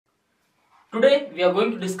Today we are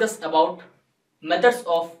going to discuss about methods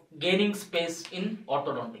of gaining space in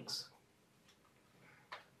orthodontics.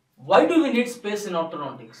 Why do we need space in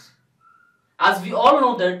orthodontics? As we all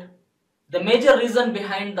know that the major reason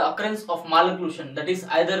behind the occurrence of malocclusion, that is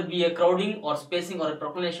either be a crowding or spacing or a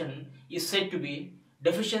proclination, is said to be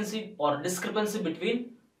deficiency or discrepancy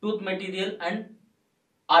between tooth material and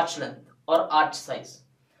arch length or arch size.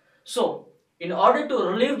 So, in order to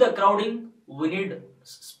relieve the crowding, we need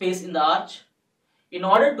space in the arch. In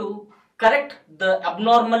order to correct the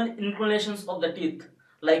abnormal inclinations of the teeth,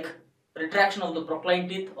 like retraction of the procline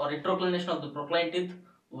teeth or retroclination of the procline teeth,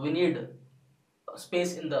 we need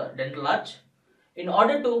space in the dental arch. In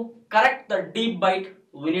order to correct the deep bite,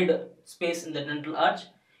 we need space in the dental arch.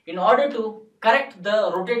 In order to correct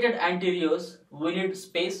the rotated anteriors, we need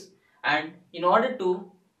space. And in order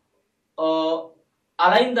to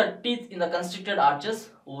align the teeth in the constricted arches,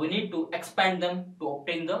 we need to expand them to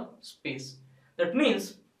obtain the space. That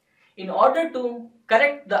means, in order to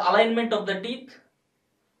correct the alignment of the teeth,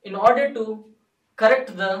 in order to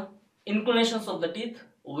correct the inclinations of the teeth,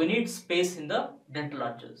 we need space in the dental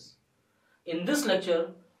arches. In this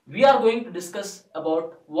lecture, we are going to discuss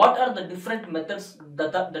about what are the different methods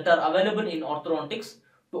that are available in orthodontics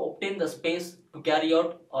to obtain the space to carry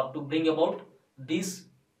out or to bring about these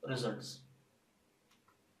results.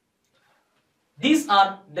 These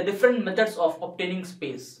are the different methods of obtaining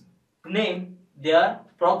space. To name, they are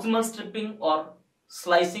proximal stripping or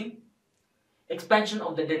slicing, expansion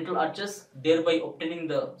of the dental arches, thereby obtaining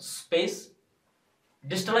the space,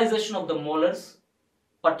 distalization of the molars,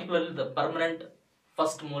 particularly the permanent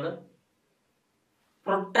first molar,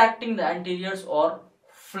 protracting the anteriors or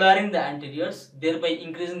flaring the anteriors, thereby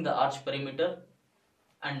increasing the arch perimeter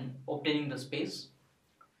and obtaining the space,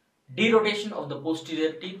 derotation of the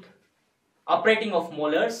posterior teeth, uprating of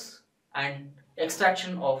molars, and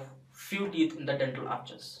extraction of few teeth in the dental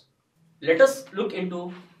arches. Let us look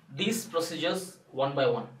into these procedures one by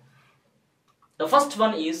one. The first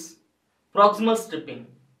one is proximal stripping.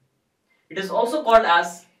 It is also called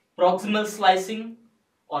as proximal slicing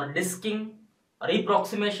or disking,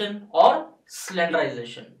 reproximation or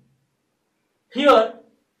slenderization. Here,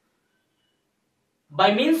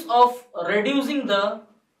 by means of reducing the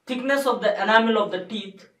thickness of the enamel of the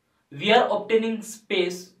teeth, we are obtaining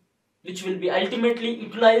space which will be ultimately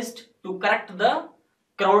utilized to correct the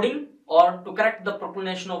crowding or to correct the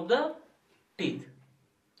proclination of the teeth.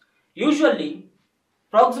 Usually,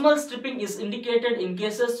 proximal stripping is indicated in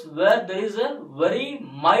cases where there is a very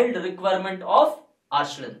mild requirement of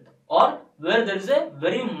arch length or where there is a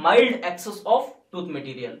very mild excess of tooth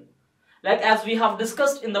material. Like as we have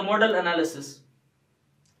discussed in the model analysis,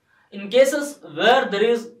 in cases where there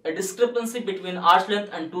is a discrepancy between arch length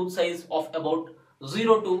and tooth size of about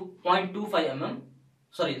 0 to 2.5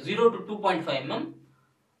 mm,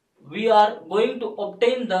 we are going to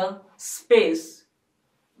obtain the space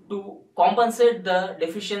to compensate the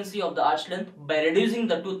deficiency of the arch length by reducing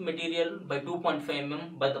the tooth material by 2.5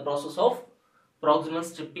 mm by the process of proximal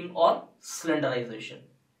stripping or slenderization.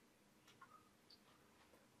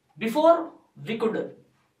 Before we could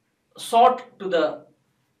sort to the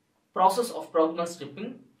process of proximal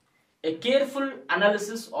stripping, a careful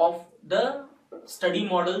analysis of the study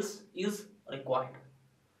models is required.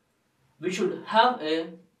 We should have a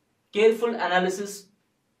careful analysis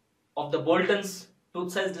of the Bolton's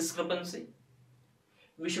tooth size discrepancy.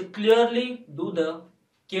 We should clearly do the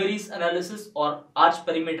caries analysis or arch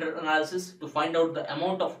perimeter analysis to find out the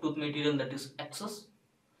amount of tooth material that is excess,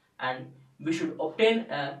 and we should obtain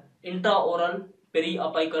a intraoral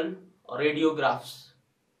periapical radiographs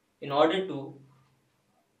in order to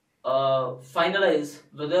finalize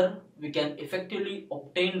whether we can effectively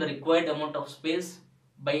obtain the required amount of space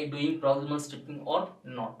by doing proximal stripping or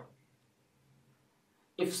not.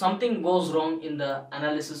 If something goes wrong in the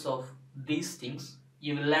analysis of these things,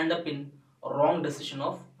 you will end up in a wrong decision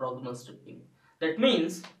of proximal stripping. That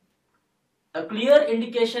means a clear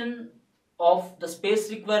indication of the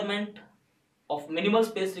space requirement, of minimal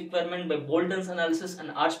space requirement by Bolton's analysis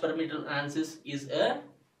and arch perimeter analysis is a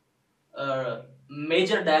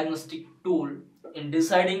major diagnostic tool in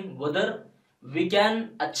deciding whether we can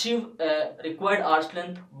achieve a required arch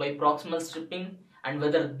length by proximal stripping and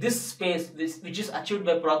whether this space which is achieved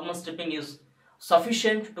by proximal stripping is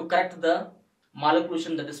sufficient to correct the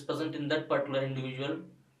malocclusion that is present in that particular individual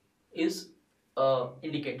is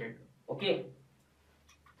indicated. Okay.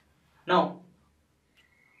 Now,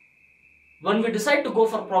 when we decide to go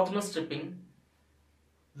for proximal stripping,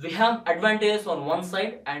 we have advantages on one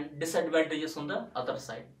side and disadvantages on the other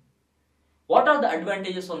side. What are the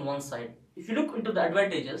advantages on one side? If you look into the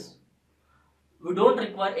advantages, we don't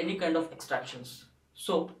require any kind of extractions.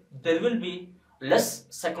 So there will be less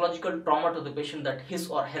psychological trauma to the patient that his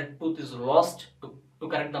or her tooth is lost to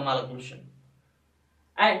correct the malocclusion.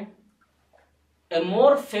 And a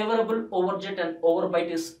more favorable overjet and overbite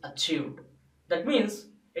is achieved. That means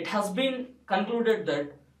it has been concluded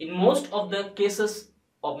that in most of the cases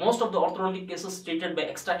or most of the orthodontic cases treated by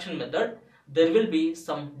extraction method, there will be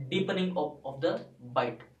some deepening of the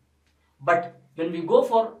bite. But when we go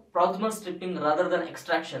for proximal stripping rather than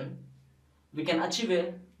extraction, we can achieve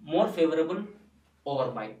a more favorable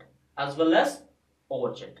overbite as well as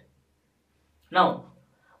overjet. Now,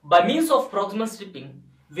 by means of proximal stripping,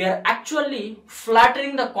 we are actually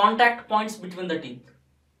flattening the contact points between the teeth.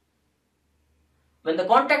 When the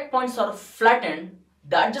contact points are flattened,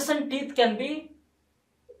 the adjacent teeth can be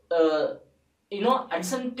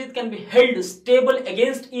held stable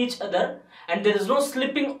against each other, and there is no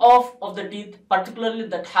slipping off of the teeth, particularly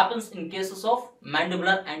that happens in cases of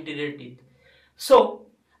mandibular anterior teeth. So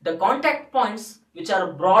the contact points which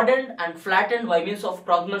are broadened and flattened by means of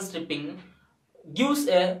proximal stripping gives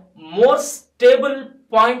a more stable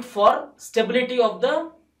point for stability of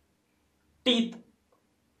the teeth,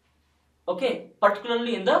 okay,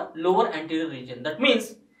 particularly in the lower anterior region. That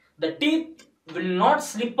means the teeth will not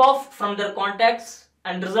slip off from their contacts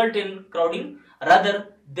and result in crowding,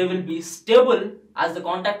 rather they will be stable as the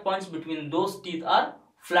contact points between those teeth are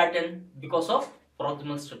flattened because of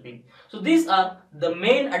proximal stripping. So these are the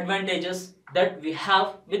main advantages that we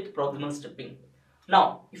have with proximal stripping.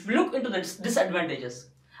 Now, if you look into the disadvantages,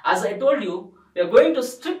 as I told you, we are going to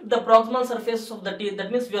strip the proximal surfaces of the teeth. That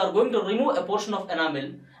means we are going to remove a portion of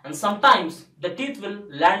enamel, and sometimes the teeth will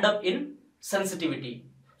land up in sensitivity.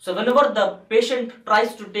 So whenever the patient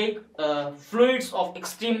tries to take fluids of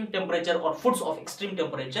extreme temperature or foods of extreme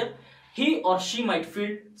temperature, he or she might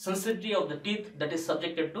feel sensitivity of the teeth that is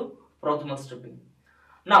subjected to proximal stripping.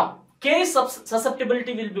 Now, case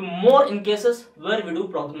susceptibility will be more in cases where we do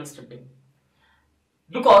proximal stripping,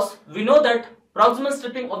 because we know that proximal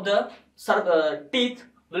stripping of the teeth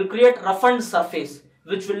will create roughened surface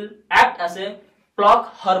which will act as a plaque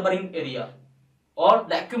harboring area or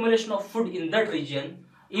the accumulation of food in that region,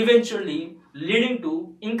 eventually leading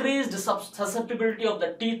to increased susceptibility of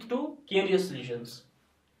the teeth to carious lesions.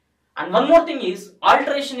 And one more thing is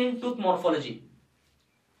alteration in tooth morphology.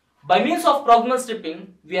 By means of proximal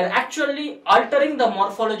stripping, we are actually altering the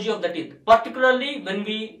morphology of the teeth, particularly when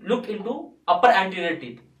we look into upper anterior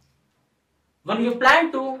teeth. When we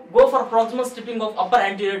plan to go for proximal stripping of upper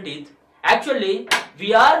anterior teeth, actually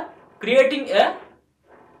we are creating a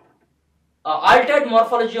altered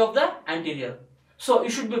morphology of the anterior. So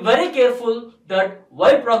you should be very careful that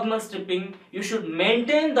while proximal stripping, you should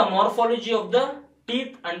maintain the morphology of the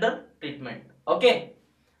teeth under treatment. Okay.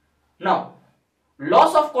 Now,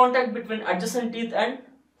 loss of contact between adjacent teeth and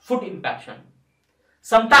foot impaction.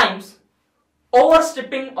 Sometimes over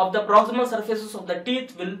stripping of the proximal surfaces of the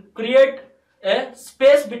teeth will create a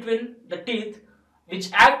space between the teeth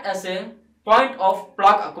which act as a point of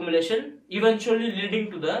plaque accumulation, eventually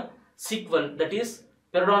leading to the sequel, that is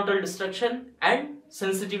periodontal destruction and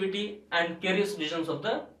sensitivity and carious lesions of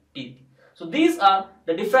the teeth. So these are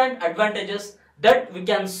the different advantages that we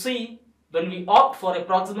can see when we opt for a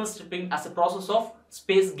proximal stripping as a process of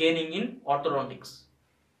space gaining in orthodontics.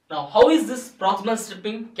 Now, how is this proximal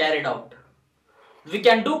stripping carried out? We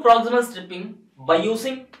can do proximal stripping by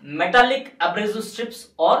using metallic abrasive strips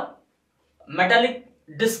or metallic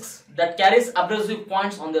discs that carries abrasive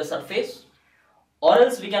points on their surface, or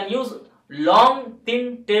else we can use long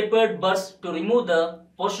thin tapered burrs to remove the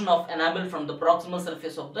portion of enamel from the proximal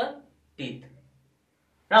surface of the teeth.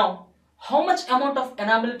 Now, how much amount of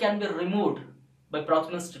enamel can be removed by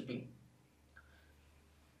proximal stripping?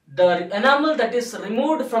 The enamel that is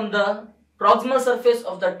removed from the proximal surface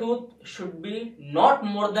of the tooth should be not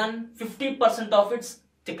more than 50% of its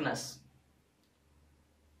thickness.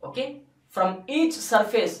 Okay, from each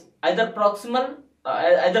surface, either proximal,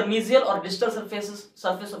 either mesial or distal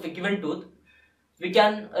surface of a given tooth, we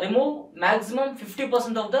can remove maximum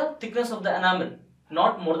 50% of the thickness of the enamel,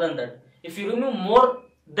 not more than that. If you remove more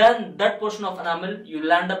than that portion of enamel, you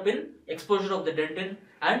land up in exposure of the dentin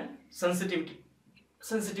and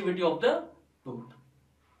sensitivity of the tooth.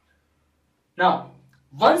 Now,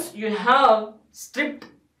 once you have stripped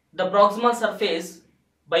the proximal surface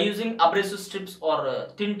by using abrasive strips or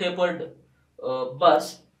thin tapered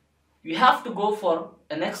burrs, you have to go for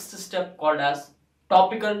a next step called as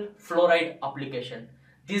topical fluoride application.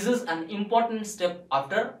 This is an important step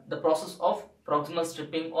after the process of proximal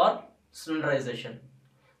stripping or cylindrization.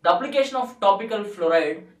 The application of topical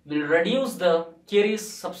fluoride will reduce the caries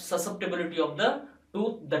susceptibility of the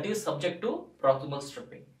tooth that is subject to proximal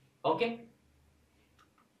stripping. Okay.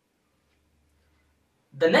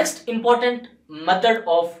 The next important method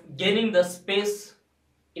of gaining the space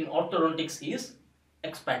in orthodontics is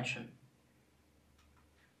expansion.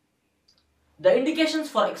 The indications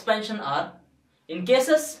for expansion are in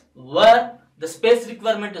cases where the space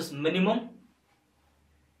requirement is minimum,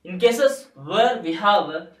 in cases where we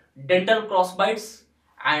have dental crossbites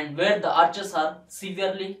and where the arches are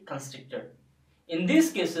severely constricted. In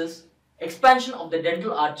these cases, expansion of the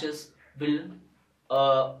dental arches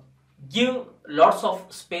will give lots of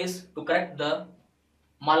space to correct the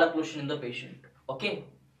malocclusion in the patient. Okay.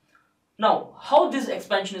 Now, how this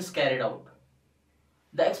expansion is carried out?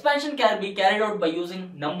 The expansion can be carried out by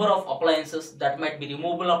using number of appliances that might be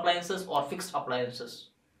removable appliances or fixed appliances.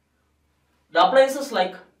 The appliances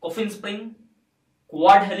like coffin spring,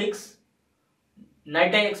 quad helix,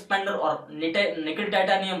 Nite expander or nickel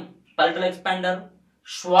titanium palatal expander,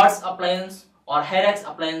 Schwartz appliance or Hyrax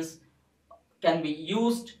appliance can be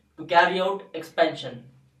used to carry out expansion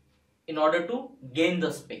in order to gain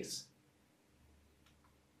the space.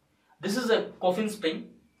 This is a coffin spring,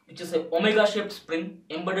 which is a omega shaped spring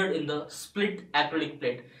embedded in the split acrylic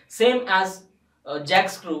plate. Same as a jack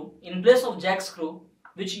screw. In place of jack screw,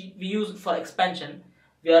 which we use for expansion,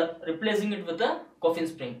 we are replacing it with a coffin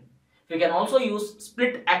spring. We can also use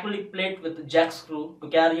split acrylic plate with jack screw to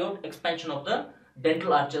carry out expansion of the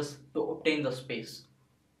dental arches to obtain the space.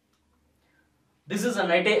 This is a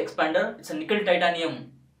Nite expander. It's a nickel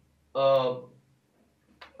titanium, the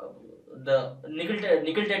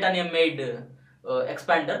nickel titanium made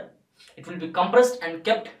expander. It will be compressed and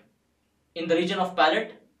kept in the region of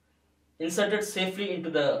palate, inserted safely into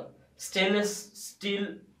the stainless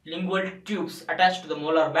steel lingual tubes attached to the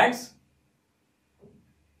molar bands.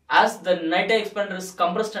 As the Nite expander is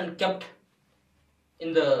compressed and kept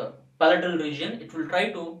in the palatal region, it will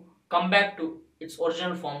try to come back to its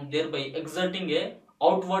original form, thereby exerting a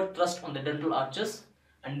outward thrust on the dental arches,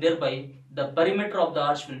 and thereby the perimeter of the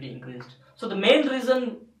arch will be increased. So the main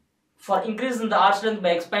reason for increase in the arch length by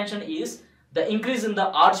expansion is the increase in the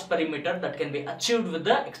arch perimeter that can be achieved with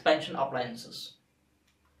the expansion appliances.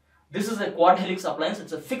 This is a quad helix appliance.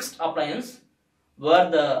 It's a fixed appliance where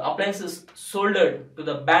the appliance is soldered to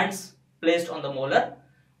the bands placed on the molar.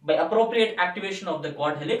 By appropriate activation of the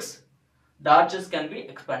quad helix, the arches can be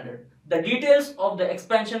expanded. The details of the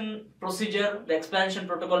expansion procedure, the expansion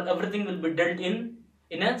protocol, everything will be dealt in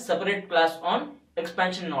a separate class on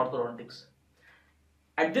expansion in orthodontics.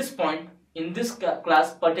 At this point, in this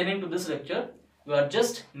class pertaining to this lecture, we are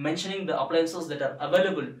just mentioning the appliances that are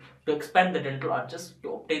available to expand the dental arches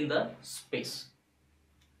to obtain the space.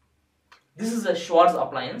 This is a Schwartz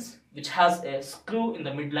appliance which has a screw in the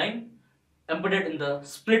midline embedded in the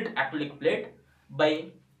split acrylic plate. By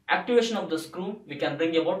activation of the screw, we can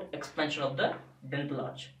bring about expansion of the dental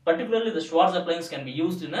arch. Particularly, the Schwartz appliance can be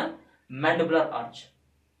used in a mandibular arch.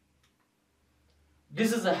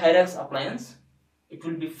 This is a Hyrax appliance. It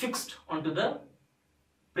will be fixed onto the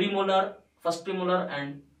premolar, first premolar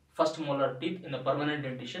and first molar teeth in a permanent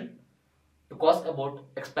dentition to cause about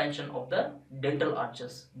expansion of the dental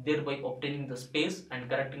arches, thereby obtaining the space and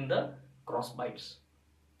correcting the cross bites.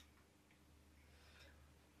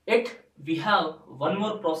 Yet we have one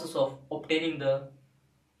more process of obtaining the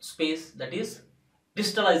space, that is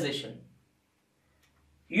distalization.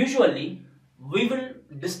 Usually we will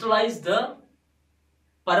distalize the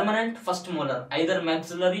permanent first molar, either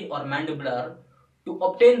maxillary or mandibular, to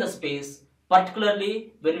obtain the space,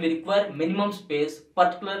 particularly when we require minimum space,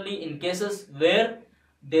 particularly in cases where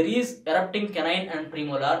there is erupting canine and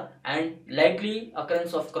premolar and likely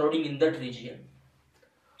occurrence of crowding in that region.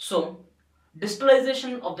 So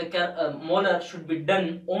distalization of the molar should be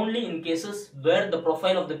done only in cases where the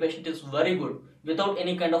profile of the patient is very good, without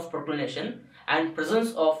any kind of proclination and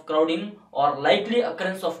presence of crowding or likely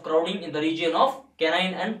occurrence of crowding in the region of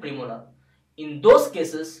canine and premolar. In those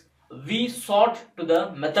cases, we sought to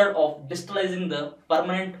the method of distalizing the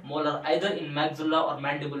permanent molar either in maxilla or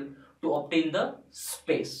mandible to obtain the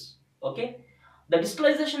space. Okay, the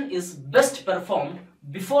distalization is best performed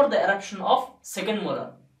before the eruption of second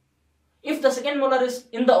molar. If the second molar is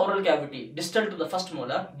in the oral cavity distal to the first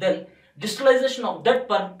molar, then distalization of that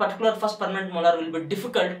particular first permanent molar will be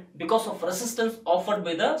difficult because of resistance offered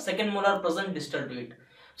by the second molar present distal to it.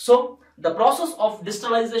 So the process of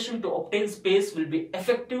distalization to obtain space will be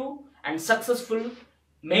effective and successful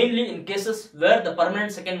mainly in cases where the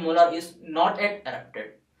permanent second molar is not yet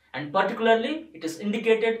erupted, and particularly it is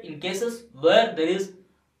indicated in cases where there is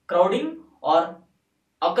crowding or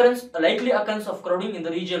likely occurrence of crowding in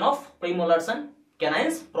the region of premolars and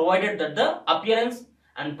canines, provided that the appearance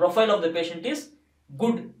and profile of the patient is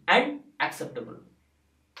good and acceptable.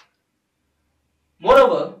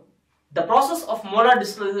 Moreover, the process of molar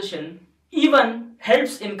distalization even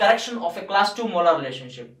helps in correction of a class 2 molar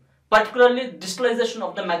relationship, particularly distalization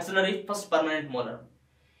of the maxillary first permanent molar.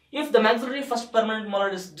 If the maxillary first permanent molar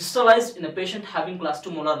is distalized in a patient having class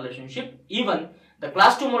 2 molar relationship, even the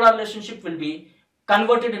class 2 molar relationship will be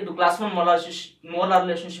converted into class 1 molar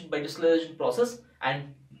relationship by distalization process,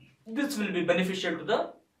 and this will be beneficial to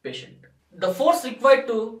the patient. The force required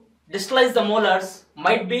to distalize the molars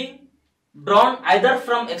might be drawn either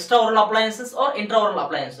from extraoral appliances or intraoral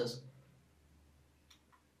appliances.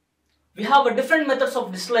 We have different methods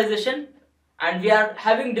of distalization, and we are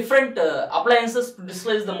having different appliances to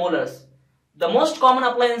distalize the molars. The most common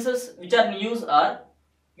appliances which are in use are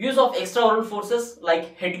use of extraoral forces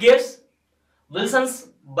like headgears, Wilson's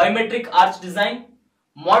bimetric arch design,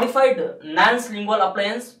 modified Nance lingual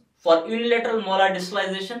appliance for unilateral molar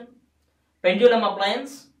distalization, pendulum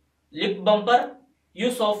appliance, lip bumper,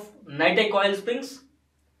 use of Nite coil springs,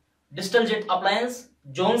 distal jet appliance,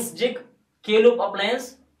 Jones jig, K-loop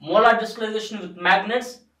appliance, molar distalization with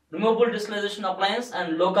magnets, removable distalization appliance,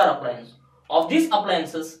 and locar appliance. Of these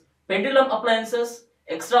appliances, pendulum appliances,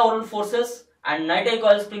 extraoral forces, and Nite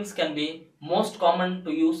coil springs can be most common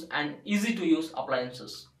to use and easy to use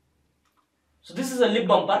appliances. So this is a lip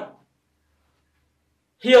bumper.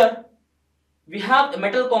 Here we have a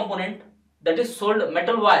metal component that is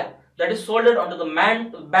metal wire that is soldered onto the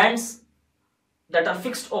bands that are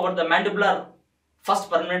fixed over the mandibular first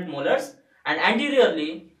permanent molars, and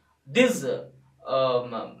anteriorly this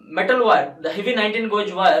metal wire, the heavy 19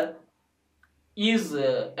 gauge wire, is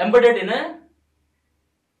embedded in a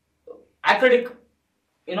acrylic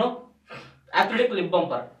lip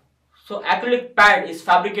bumper. So acrylic pad is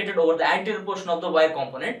fabricated over the anterior portion of the wire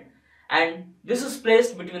component, and this is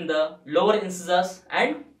placed between the lower incisors,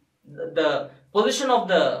 and the position of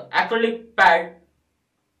the acrylic pad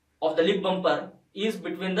of the lip bumper is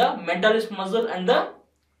between the mentalis muscle and the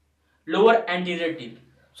lower anterior teeth.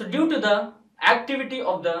 So due to the activity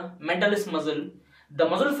of the mentalis muscle, the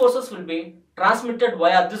muscle forces will be transmitted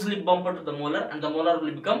via this lip bumper to the molar, and the molar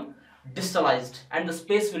will become distalized and the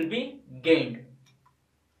space will be gained.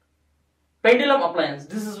 Pendulum appliance.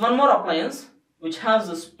 This is one more appliance which has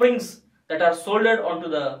the springs that are soldered onto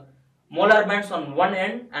the molar bands on one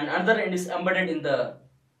end, and another end is embedded in the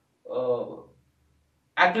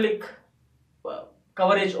acrylic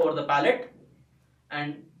coverage over the palate,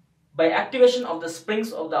 and by activation of the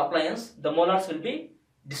springs of the appliance, the molars will be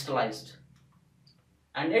distalized.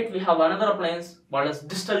 And yet we have another appliance called as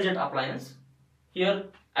distal jet appliance. Here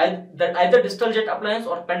either distal jet appliance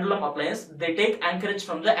or pendulum appliance, they take anchorage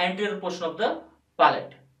from the anterior portion of the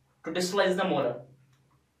palate to distalize the molar.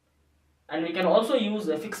 And we can also use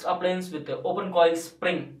a fixed appliance with the open coil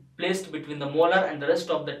spring placed between the molar and the rest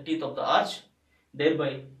of the teeth of the arch,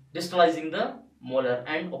 thereby distalizing the molar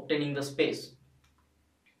and obtaining the space.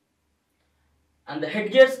 And the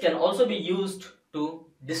headgears can also be used to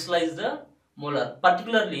distalize the molar,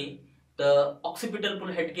 particularly the occipital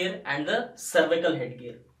pull headgear and the cervical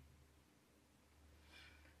headgear.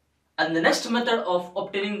 And the next method of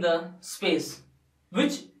obtaining the space,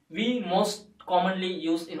 which we most commonly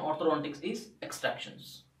use in orthodontics, is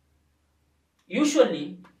extractions.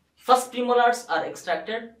 Usually, first premolars are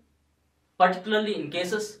extracted, particularly in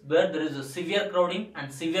cases where there is a severe crowding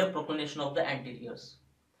and severe proclination of the anteriors.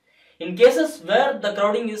 In cases where the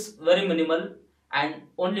crowding is very minimal and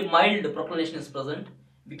only mild proclination is present,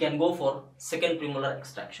 we can go for second premolar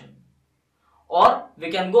extraction, or we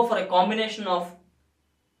can go for a combination of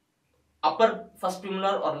upper first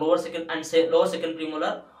premolar or lower second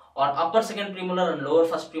premolar, or upper second premolar and lower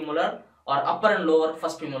first premolar, or upper and lower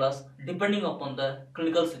first premolars, depending upon the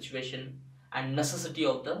clinical situation and necessity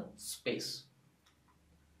of the space.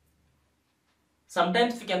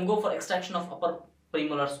 Sometimes we can go for extraction of upper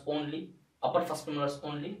premolars only, upper first premolars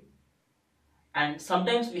only, and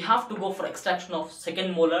sometimes we have to go for extraction of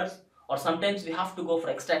second molars, or sometimes we have to go for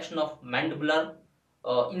extraction of mandibular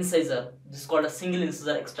incisor. This is called a single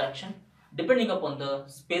incisor extraction, depending upon the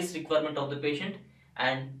space requirement of the patient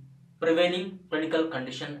and prevailing clinical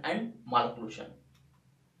condition and malocclusion.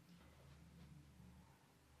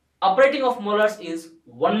 Uprating of molars is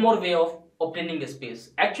one more way of obtaining a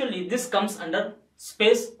space. Actually, this comes under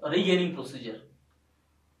space regaining procedure.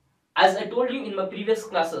 As I told you in my previous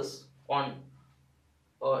classes on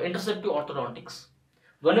interceptive orthodontics,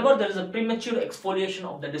 whenever there is a premature exfoliation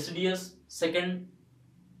of the deciduous second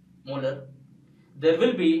molar, there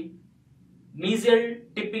will be mesial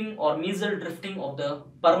tipping or mesial drifting of the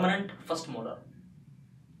permanent first molar.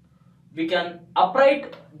 We can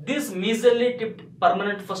upright this mesially tipped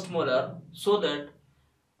permanent first molar so that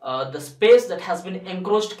the space that has been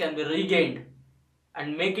encroached can be regained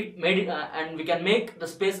and and we can make the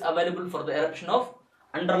space available for the eruption of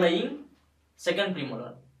underlying second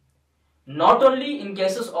premolar. Not only in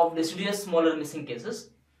cases of deciduous molar missing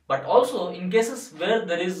cases, but also in cases where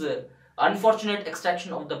there is unfortunate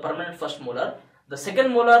extraction of the permanent first molar, the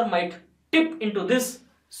second molar might tip into this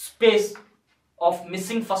space of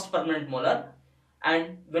missing first permanent molar,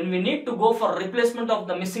 and when we need to go for replacement of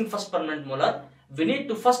the missing first permanent molar, we need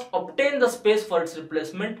to first obtain the space for its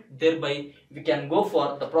replacement. Thereby we can go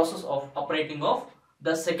for the process of operating of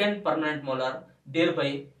the second permanent molar.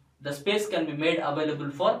 Thereby the space can be made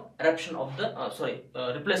available for eruption of the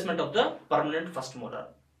replacement of the permanent first molar.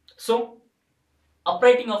 So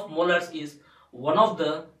operating of molars is one of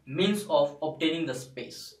the means of obtaining the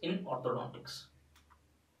space in orthodontics,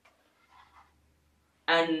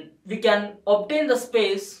 and we can obtain the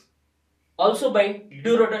space also by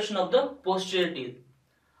derotation of the posterior teeth.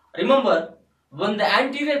 Remember, when the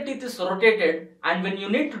anterior teeth is rotated and when you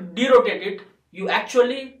need to derotate it, you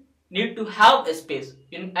actually need to have a space.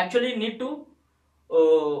 You actually need to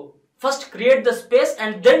first create the space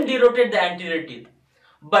and then derotate the anterior teeth.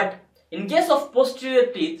 But in case of posterior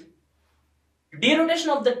teeth, derotation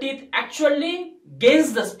of the teeth actually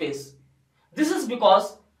gains the space. This is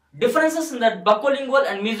because differences in the buccolingual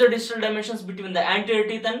and mesiodistal dimensions between the anterior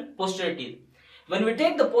teeth and posterior teeth. When we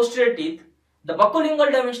take the posterior teeth, the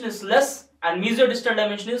buccolingual dimension is less and mesiodistal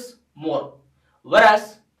dimension is more.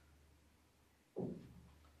 Whereas,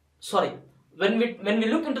 when we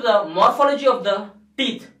look into the morphology of the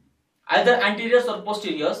teeth, either anteriors or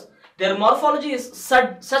posteriors, their morphology is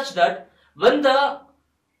such that when the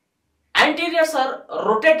anteriors are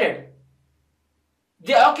rotated,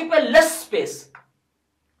 they occupy less space.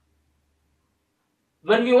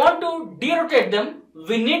 When we want to derotate them,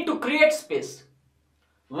 we need to create space.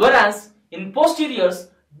 Whereas in posteriors,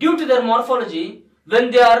 due to their morphology, when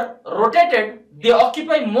they are rotated, they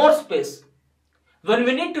occupy more space. When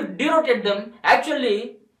we need to derotate them,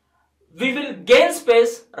 actually we will gain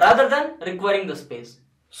space rather than requiring the space.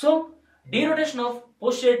 So derotation of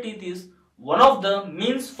posterior teeth is one of the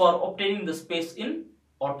means for obtaining the space in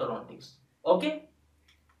orthodontics. Okay.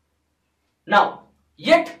 Now,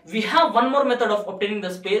 yet we have one more method of obtaining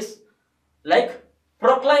the space, like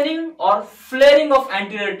proclining or flaring of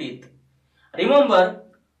anterior teeth. Remember,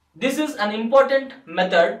 this is an important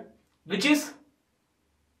method which is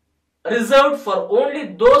reserved for only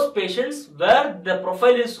those patients where the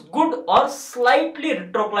profile is good or slightly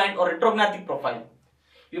retroclined or retrognathic profile.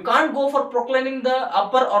 You can't go for proclining the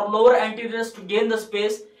upper or lower anteriors to gain the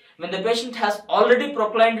space when the patient has already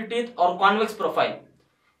proclined teeth or convex profile.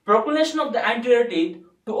 Proclination of the anterior teeth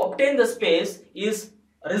to obtain the space is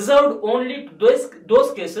reserved only to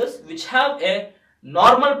those cases which have a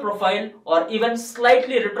normal profile or even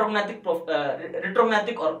slightly retrognathic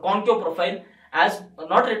or concave profile, as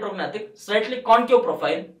not retrognathic, slightly concave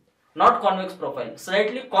profile, not convex profile,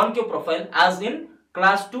 slightly concave profile, as in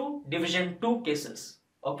class 2 division 2 cases.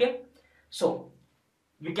 Okay, so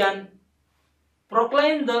we can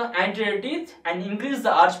procline the anterior teeth and increase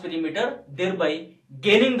the arch perimeter, thereby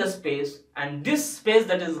gaining the space, and this space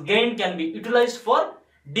that is gained can be utilized for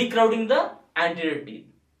decrowding the anterior teeth.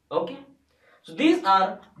 Okay, so these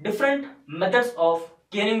are different methods of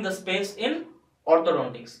gaining the space in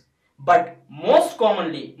orthodontics, but most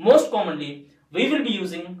commonly we will be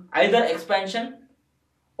using either expansion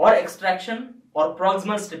or extraction or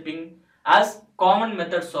proximal stripping as common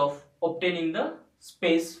methods of obtaining the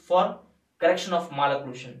space for correction of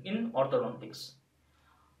malocclusion in orthodontics.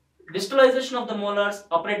 Distalization of the molars,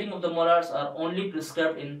 operating of the molars are only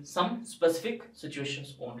prescribed in some specific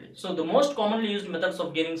situations only. So the most commonly used methods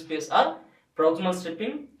of gaining space are proximal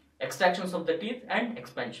stripping, extractions of the teeth, and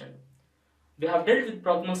expansion. We have dealt with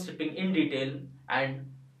proximal stripping in detail, and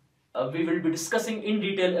we will be discussing in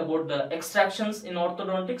detail about the extractions in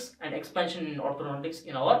orthodontics and expansion in orthodontics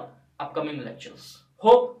in our upcoming lectures.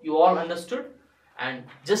 Hope you all understood, and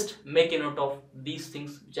just make a note of these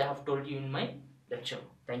things which I have told you in my lecture.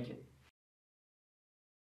 Thank you.